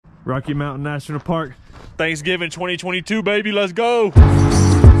Rocky Mountain National Park, Thanksgiving 2022, baby, let's go.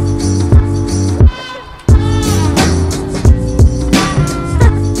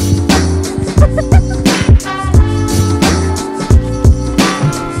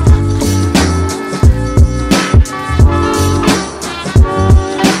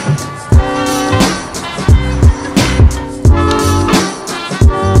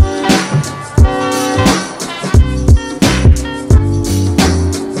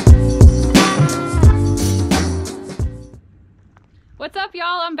 What's up,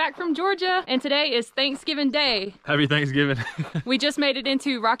 y'all? I'm back from Georgia, and today is Thanksgiving Day. Happy Thanksgiving. We just made it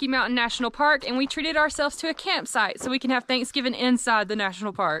into Rocky Mountain National Park, and we treated ourselves to a campsite so we can have Thanksgiving inside the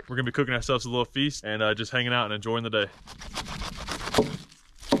national park. We're gonna be cooking ourselves a little feast and just hanging out and enjoying the day.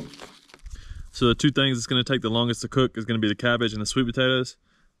 So the two things that's gonna take the longest to cook is gonna be the cabbage and the sweet potatoes.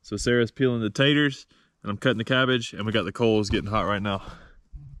 So Sarah's peeling the taters, and I'm cutting the cabbage, and we got the coals getting hot right now.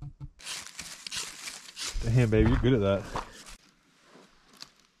 Damn, baby, you're good at that.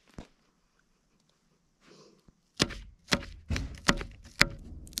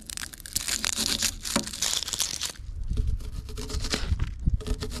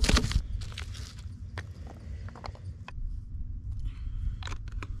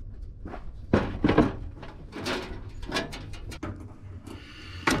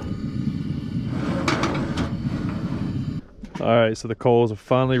 All right, so the coals are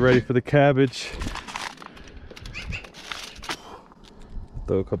finally ready for the cabbage.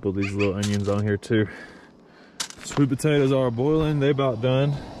 Throw a couple of these little onions on here too. Sweet potatoes are boiling, they about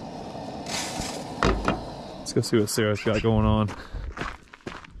done. Let's go see what Sarah's got going on.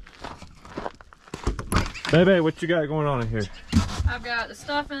 Baby, what you got going on in here? I've got the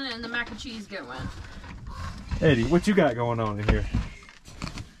stuffing and the mac and cheese going. Eddie, what you got going on in here?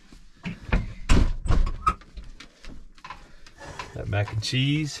 That mac and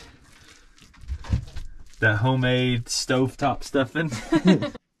cheese. That homemade stovetop stuffing. Tell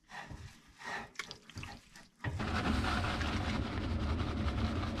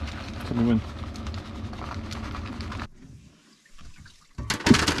me when.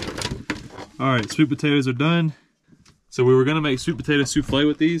 Alright, sweet potatoes are done. So we were gonna make sweet potato souffle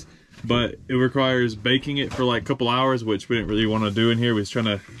with these, but it requires baking it for like a couple hours, which we didn't really want to do in here. We was trying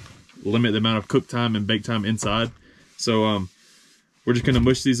to limit the amount of cook time and bake time inside. So we're just gonna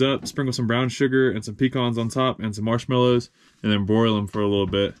mush these up, sprinkle some brown sugar and some pecans on top and some marshmallows, and then broil them for a little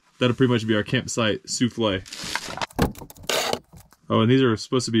bit. That'll pretty much be our campsite souffle. Oh, and these are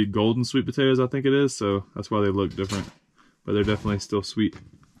supposed to be golden sweet potatoes, I think it is, so that's why they look different. But they're definitely still sweet.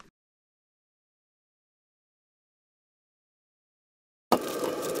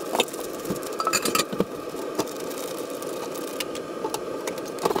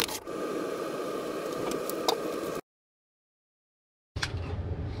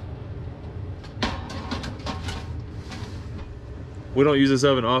 We don't use this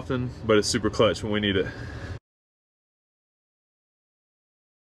oven often, but it's super clutch when we need it.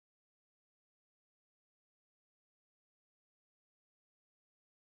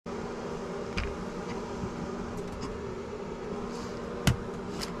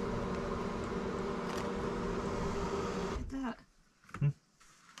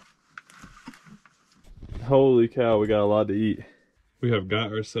 Holy cow, we got a lot to eat. We have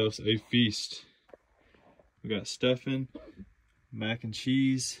got ourselves a feast. We got stuffing, mac and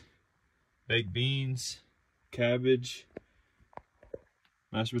cheese, baked beans, cabbage,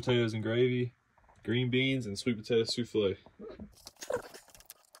 mashed potatoes and gravy, green beans, and sweet potato souffle.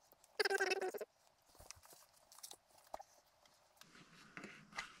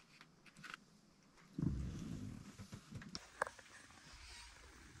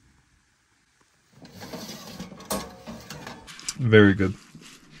 Very good.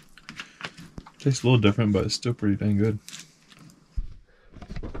 Tastes a little different, but it's still pretty dang good.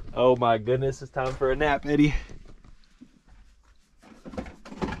 Oh my goodness, it's time for a nap, Eddie.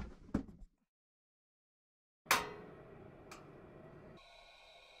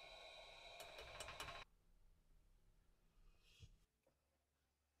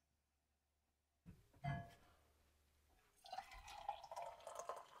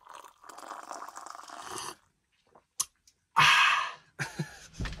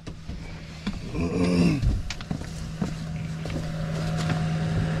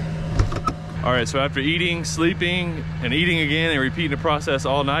 All right, so after eating, sleeping, and eating again and repeating the process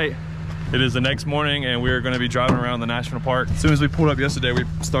all night, it is the next morning and we're gonna be driving around the national park. As soon as we pulled up yesterday, we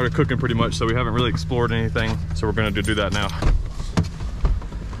started cooking pretty much, so we haven't really explored anything. So we're gonna do that now.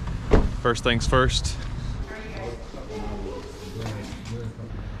 First things first.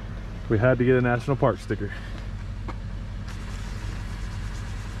 We had to get a national park sticker.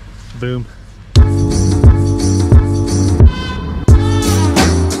 Boom.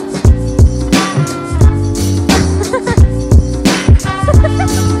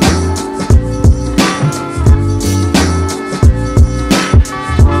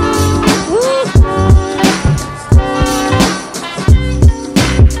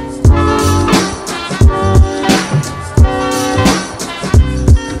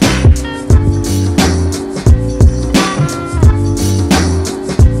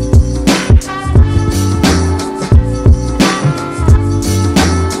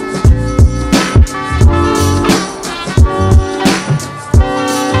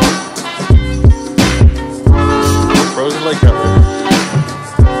 Frozen lake out there.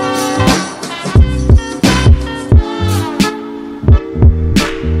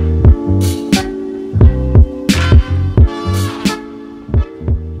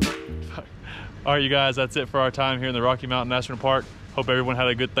 All right, you guys, that's it for our time here in the Rocky Mountain National Park. Hope everyone had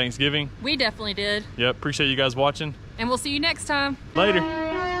a good Thanksgiving. We definitely did. Yep, appreciate you guys watching. And we'll see you next time. Later.